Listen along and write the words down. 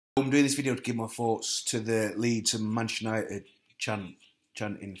I'm doing this video to give my thoughts to the Leeds and Manchester United chanting.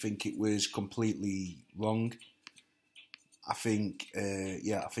 I think it was completely wrong. I think,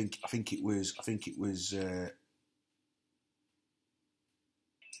 yeah, I think it was. I think it was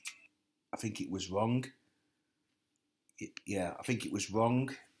wrong. Yeah, I think it was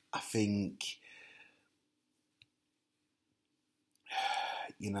wrong. I think,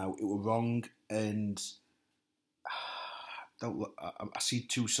 it was wrong, and I see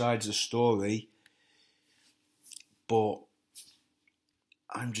two sides of the story, but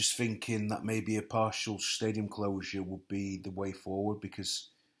I'm just thinking that maybe a partial stadium closure would be the way forward, because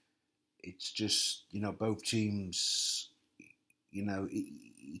it's just, both teams,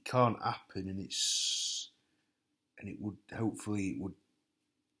 it can't happen, and it would hopefully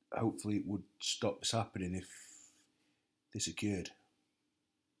it would stop this happening if this occurred.